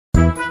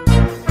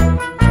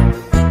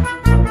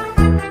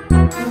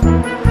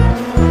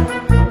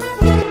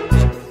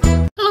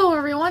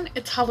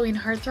Halloween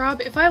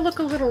Heartthrob. If I look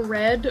a little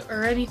red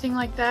or anything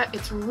like that,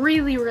 it's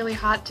really, really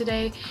hot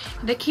today,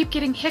 and I keep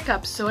getting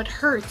hiccups, so it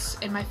hurts,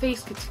 and my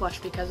face gets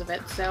flushed because of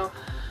it. So,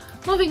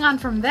 moving on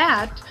from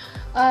that,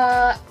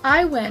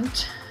 I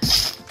went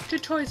to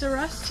Toys R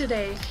Us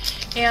today,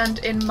 and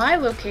in my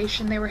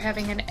location, they were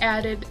having an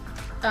added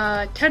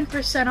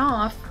 10%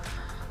 off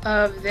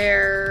of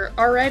their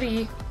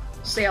already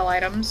sale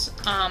items.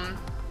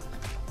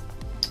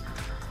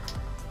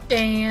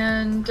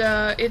 And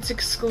it's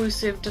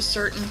exclusive to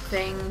certain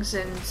things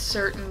and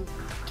certain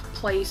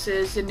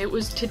places, and it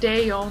was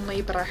today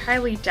only, but I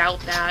highly doubt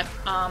that.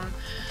 I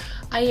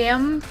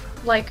am,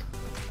 like,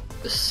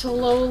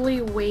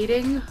 slowly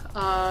waiting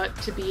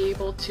to be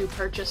able to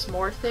purchase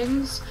more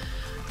things.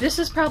 This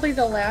is probably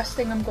the last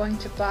thing I'm going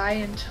to buy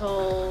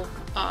until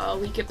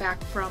we get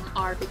back from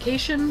our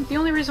vacation. The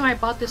only reason why I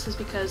bought this is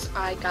because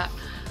I got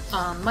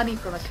money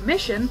from a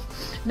commission.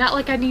 Not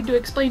like I need to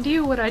explain to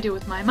you what I do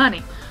with my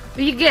money.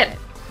 But you get it.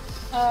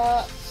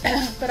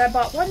 But I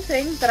bought one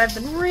thing that I've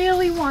been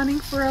really wanting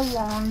for a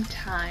long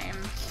time.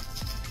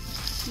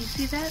 You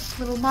see that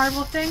little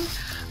Marvel thing?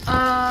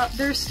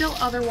 There's still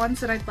other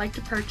ones that I'd like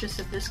to purchase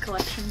of this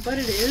collection, but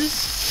it is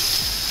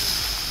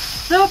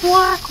the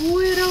Black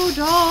Widow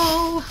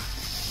doll.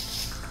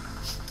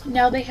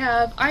 Now they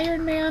have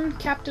Iron Man,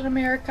 Captain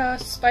America,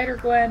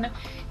 Spider-Gwen,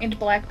 and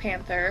Black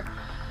Panther.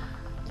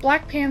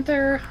 Black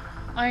Panther,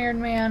 Iron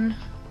Man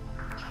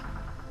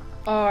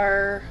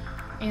are...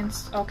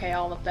 okay,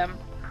 all of them.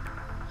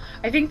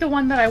 I think the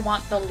one that I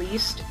want the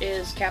least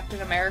is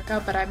Captain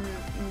America, but I've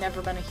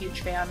never been a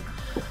huge fan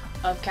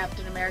of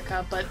Captain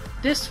America. But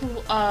this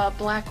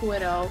Black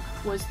Widow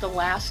was the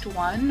last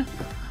one,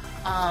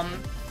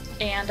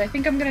 and I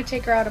think I'm going to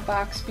take her out of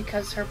box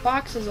because her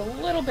box is a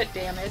little bit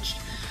damaged.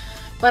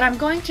 But I'm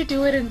going to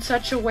do it in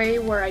such a way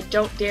where I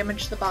don't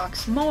damage the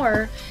box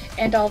more,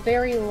 and I'll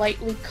very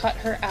lightly cut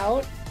her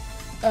out.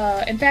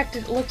 In fact,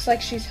 it looks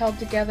like she's held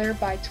together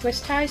by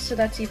twist ties, so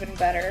that's even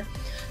better.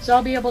 So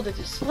I'll be able to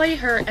display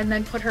her and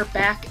then put her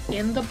back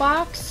in the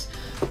box,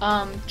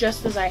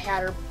 just as I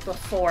had her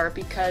before,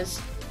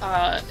 because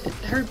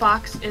her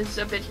box is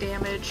a bit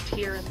damaged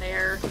here and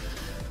there.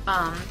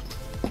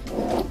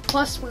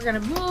 Plus, we're gonna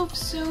move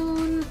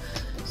soon,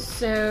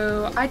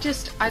 so I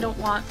don't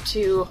want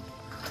to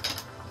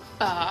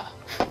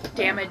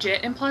damage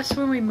it. And plus,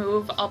 when we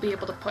move, I'll be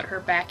able to put her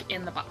back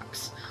in the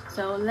box.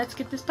 So let's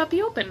get this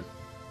puppy open.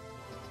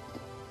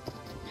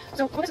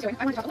 So what this is doing,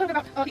 I want to talk a little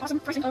bit about the awesome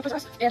pricing of Toys R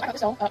Us, and I got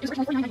this doll. It was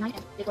originally $49.99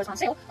 and it was on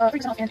sale,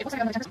 3% off, and it looks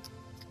like I got another 10%.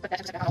 But that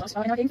 10% got all those,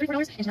 and I'm getting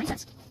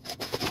 $34.09.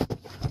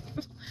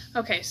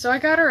 Okay, so I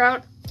got her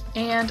out,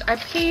 and I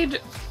paid,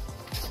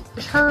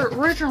 her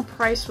original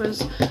price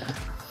was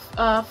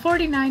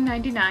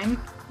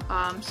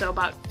 $49.99, so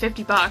about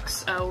 50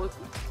 bucks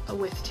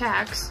with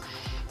tax,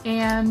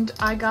 and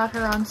I got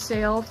her on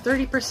sale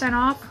 30%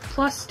 off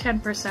plus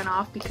 10%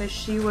 off because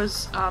she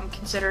was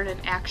considered an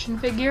action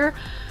figure.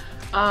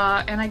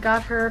 And I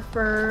got her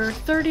for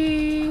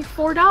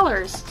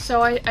 $34,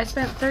 so I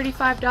spent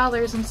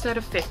 $35 instead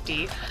of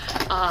 $50,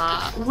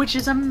 which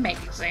is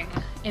amazing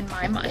in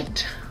my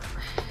mind.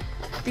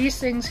 These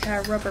things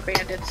are rubber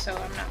banded, so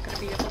I'm not going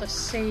to be able to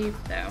save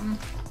them,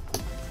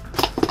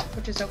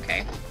 which is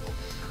okay.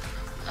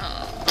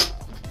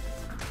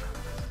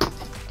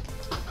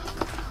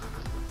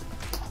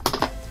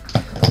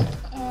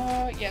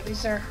 Yeah,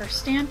 these are her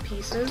stand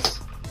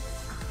pieces.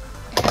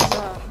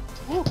 And,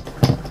 ooh.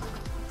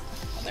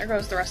 There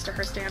goes the rest of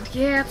her stand.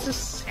 Yeah, it's a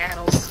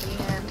saddle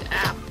stand.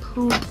 Ah,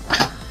 poop.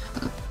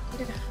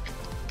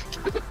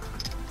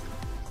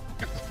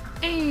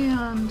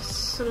 And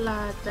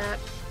slide that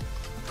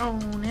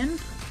on in.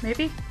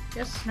 Maybe?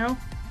 Yes? No? Looks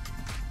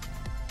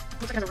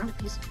like it has a rounded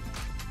piece.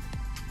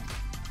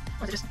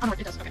 Or is it just... oh no,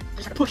 it does. Okay. I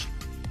just gotta push.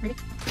 Maybe?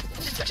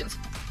 Instructions.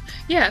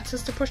 Yeah, it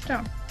says to push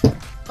down.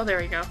 Oh, there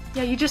we go.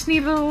 Yeah, you just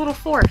need a little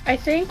fork. I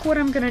think what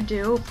I'm gonna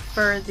do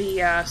for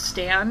the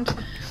stand,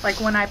 like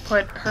when I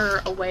put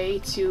her away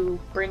to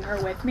bring her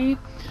with me,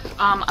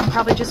 I'm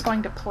probably just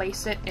going to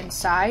place it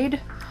inside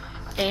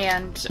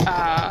and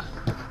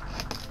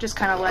just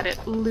kind of let it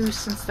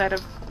loose instead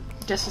of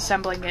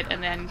disassembling it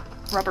and then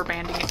rubber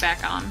banding it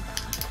back on.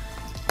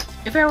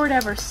 If I were to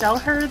ever sell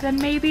her, then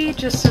maybe,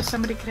 just so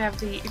somebody could have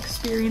the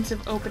experience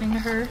of opening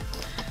her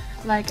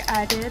like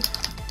I did.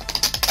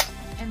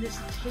 And this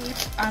tape,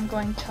 I'm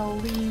going to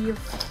leave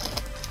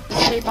the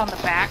tape on the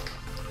back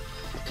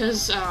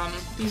because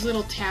these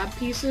little tab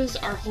pieces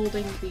are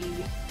holding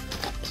the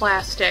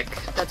plastic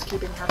that's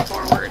keeping her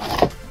forward.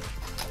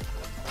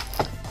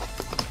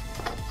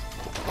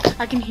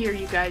 I can hear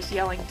you guys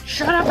yelling,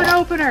 "Shut up and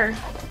open her!"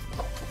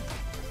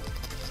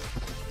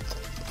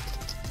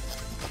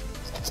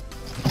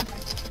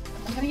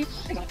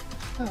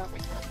 Oh.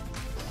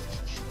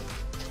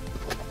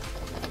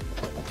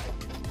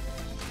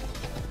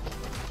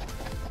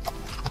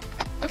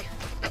 Okay.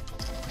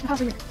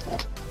 How's it?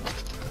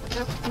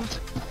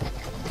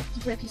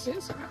 Red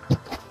pieces.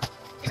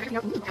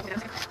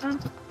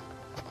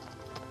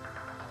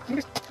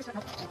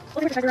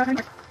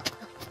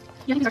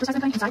 Yeah, I think it's exercise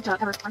I'm playing inside to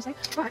ever, honestly,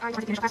 but I want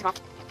to get the initial plastic off.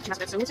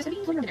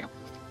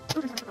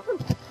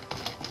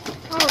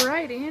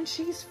 Alright, and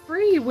she's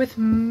free with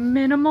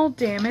minimal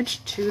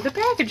damage to the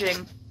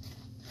packaging.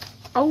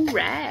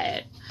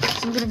 Alright.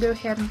 So I'm gonna go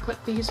ahead and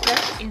put these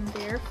back in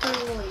there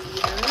for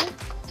later.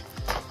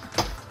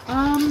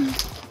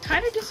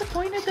 Kind of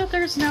disappointed that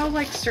there's no,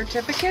 like,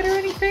 certificate or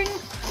anything.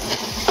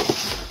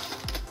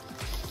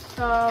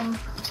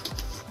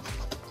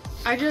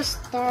 I just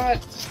thought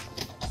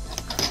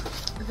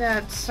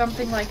that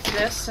something like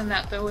this and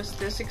that was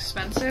this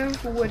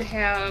expensive would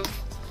have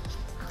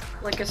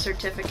like a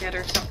certificate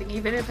or something,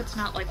 even if it's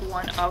not like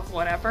one of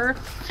whatever.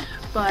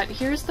 But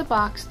here's the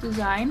box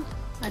design.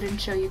 I didn't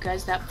show you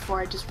guys that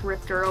before, I just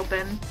ripped her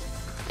open.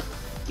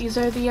 These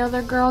are the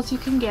other girls you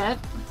can get.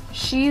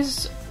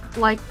 She's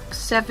like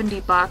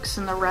 $70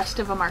 and the rest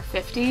of them are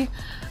 50,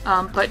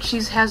 but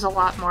she has a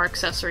lot more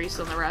accessories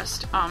than the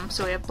rest.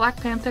 So we have Black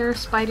Panther,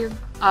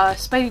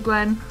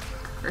 Spidey-Gwen,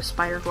 or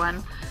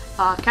Spider-Gwen,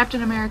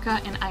 Captain America,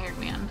 and Iron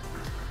Man.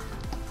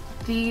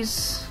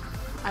 These,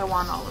 I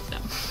want all of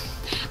them.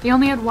 They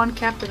only had one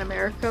Captain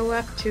America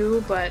left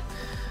too, but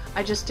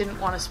I just didn't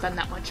want to spend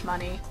that much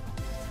money.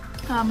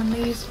 And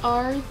these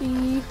are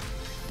the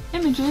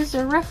images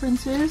or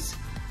references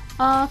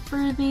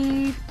for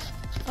the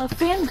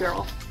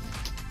fangirl.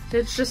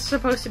 It's just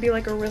supposed to be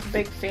like a real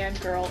big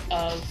fangirl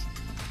of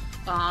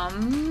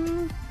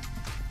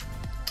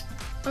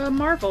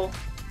Marvel.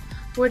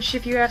 Which,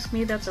 if you ask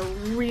me, that's a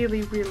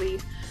really, really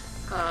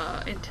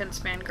intense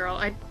fangirl.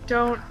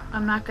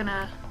 I'm not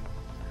gonna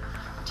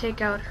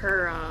take out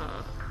her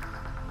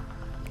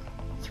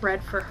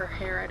thread for her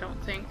hair, I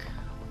don't think.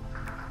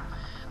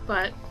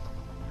 But,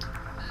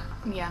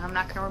 yeah, I'm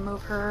not gonna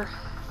remove her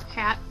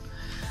hat.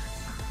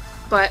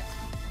 But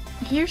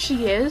here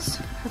she is.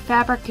 Her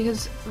fabric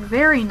is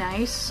very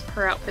nice.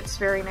 Her outfit's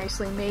very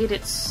nicely made.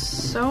 It's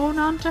sewn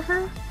onto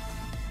her.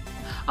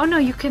 Oh no,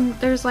 you can,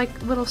 there's like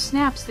little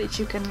snaps that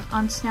you can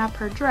unsnap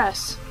her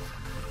dress.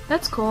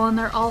 That's cool, and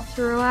they're all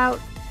throughout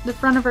the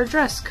front of her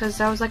dress,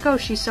 because I was like, oh,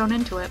 she's sewn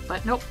into it,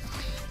 but nope.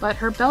 But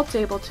her belt's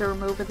able to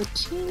remove with a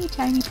teeny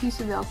tiny piece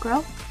of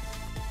Velcro.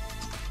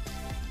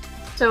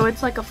 So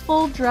it's like a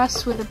full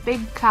dress with a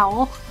big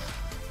cowl.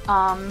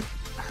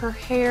 Her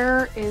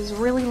hair is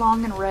really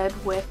long and red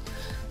with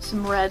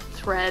some red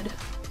thread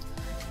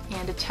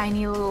and a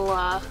tiny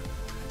little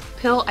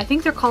pill, I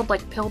think they're called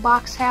like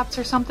pillbox hats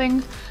or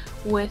something,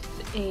 with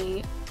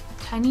a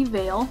tiny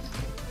veil.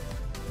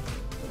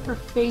 Her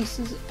face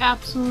is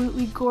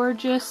absolutely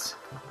gorgeous.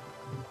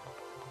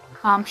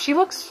 Her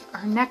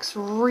neck's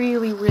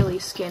really, really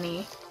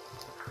skinny.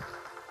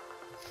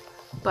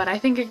 But I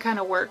think it kind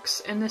of works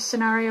in this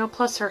scenario,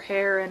 plus her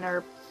hair and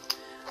her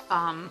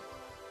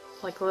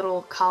like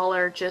little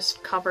collar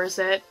just covers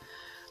it.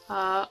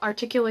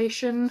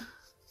 Articulation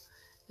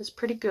is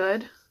pretty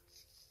good.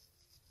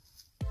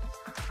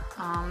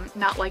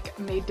 Not like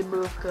made to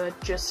move good,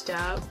 just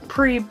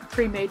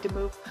pre-made to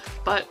move.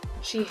 But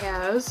she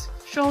has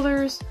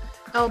shoulders,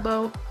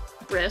 elbow,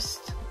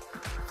 wrist,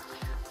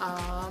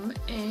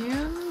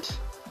 and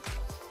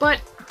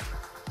butt,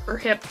 or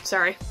hip,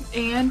 sorry,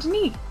 and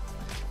knee.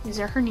 These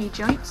are her knee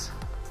joints.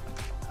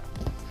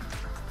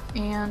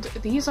 And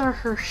these are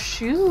her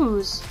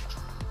shoes.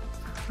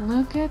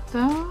 Look at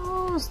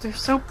those. They're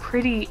so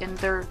pretty, and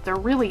they're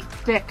really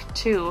thick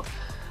too.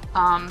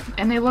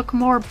 And they look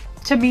more,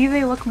 to me,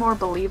 they look more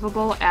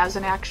believable as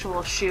an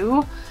actual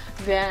shoe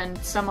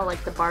than some of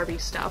like the Barbie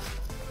stuff.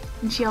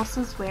 And she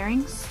also is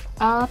wearing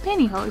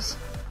pantyhose.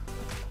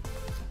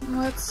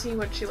 Let's see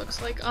what she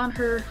looks like on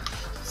her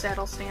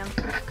saddle stand.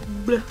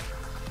 Blech.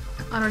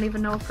 I don't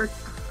even know if her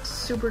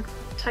super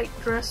tight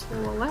dress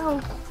will allow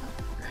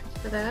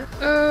for that.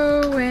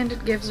 Oh, and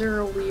it gives her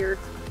a weird...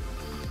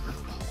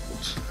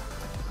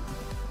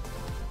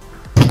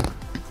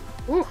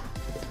 Ooh.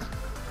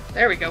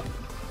 There we go.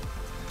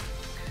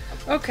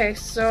 Okay,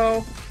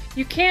 so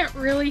you can't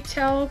really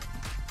tell,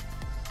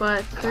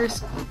 but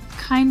there's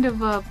kind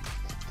of a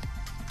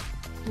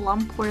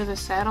lump where the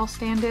saddle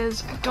stand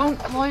is. I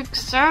don't like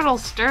saddle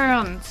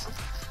stands!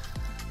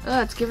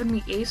 Ugh, it's giving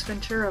me Ace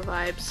Ventura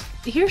vibes.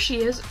 Here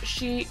she is.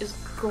 She is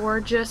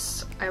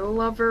gorgeous. I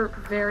love her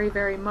very,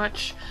 very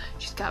much.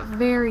 She's got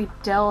very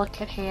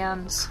delicate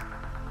hands.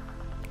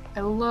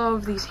 I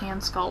love these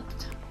hand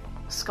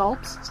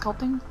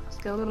sculpting?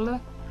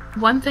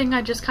 One thing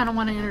I just kind of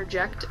want to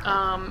interject.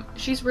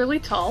 She's really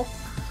tall.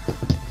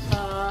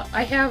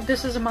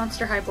 This is a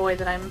Monster High boy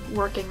that I'm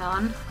working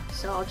on,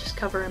 so I'll just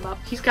cover him up.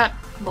 He's got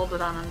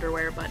molded on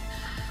underwear, but...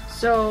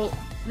 So,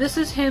 this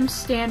is him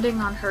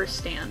standing on her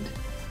stand.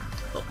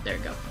 Oh, there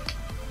you go.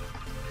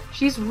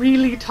 She's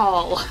really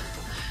tall.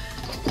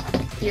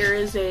 Here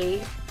is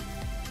a...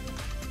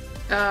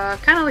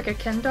 kind of like a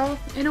Ken doll,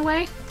 in a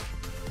way.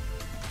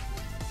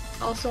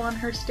 Also on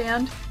her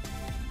stand.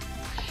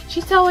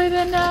 She's taller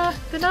than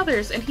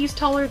others, and he's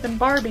taller than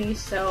Barbie,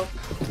 so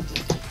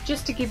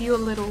just to give you a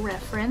little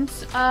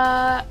reference,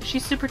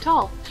 she's super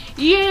tall.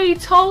 Yay,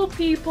 tall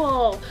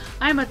people!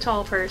 I'm a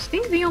tall person. I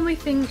think the only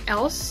thing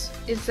else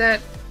is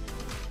that,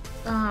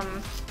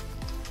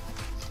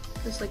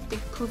 this like big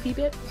poofy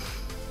bit.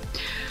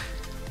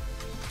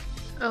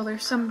 Oh,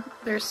 there's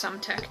some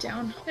tech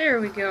down.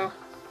 There we go.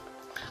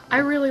 I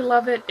really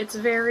love it. It's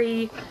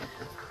very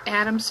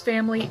Addams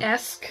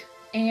Family-esque,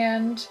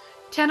 and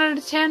 10 out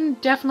of 10,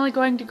 definitely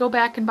going to go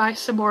back and buy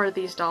some more of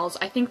these dolls.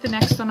 I think the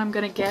next one I'm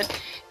gonna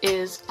get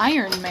is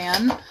Iron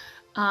Man,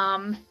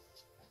 and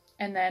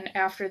then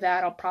after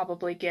that I'll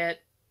probably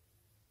get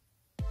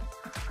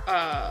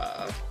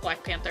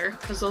Black Panther,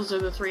 because those are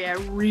the three I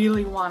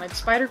really wanted.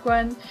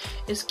 Spider-Gwen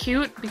is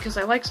cute because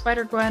I like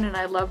Spider-Gwen and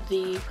I love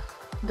the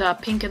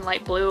pink and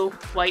light blue,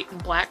 white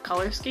and black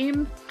color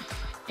scheme.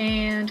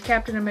 And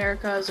Captain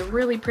America is a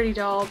really pretty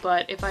doll,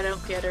 but if I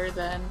don't get her,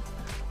 then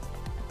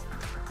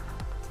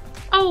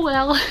oh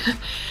well.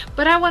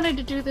 But I wanted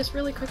to do this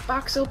really quick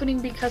box opening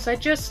because I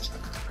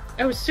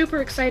was super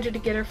excited to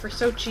get her for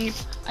so cheap.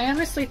 I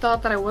honestly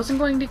thought that I wasn't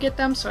going to get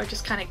them, so I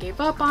just kind of gave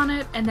up on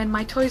it, and then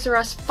my Toys R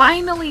Us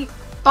finally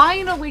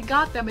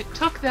got them. It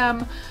took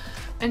them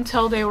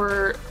until they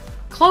were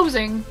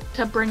closing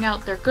to bring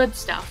out their good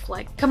stuff.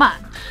 Like, come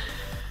on.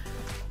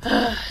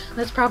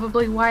 That's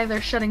probably why they're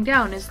shutting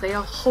down, is they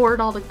all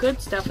hoard all the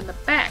good stuff in the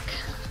back.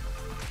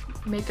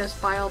 Make us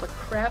buy all the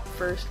crap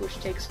first, which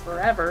takes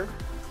forever.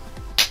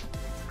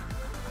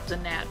 It's a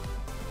gnat.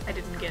 I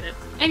didn't get it.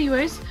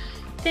 Anyways,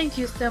 thank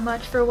you so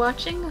much for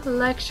watching.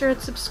 Like, share,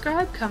 and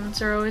subscribe.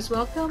 Comments are always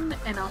welcome,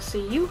 and I'll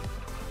see you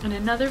in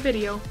another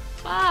video.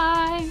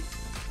 Bye!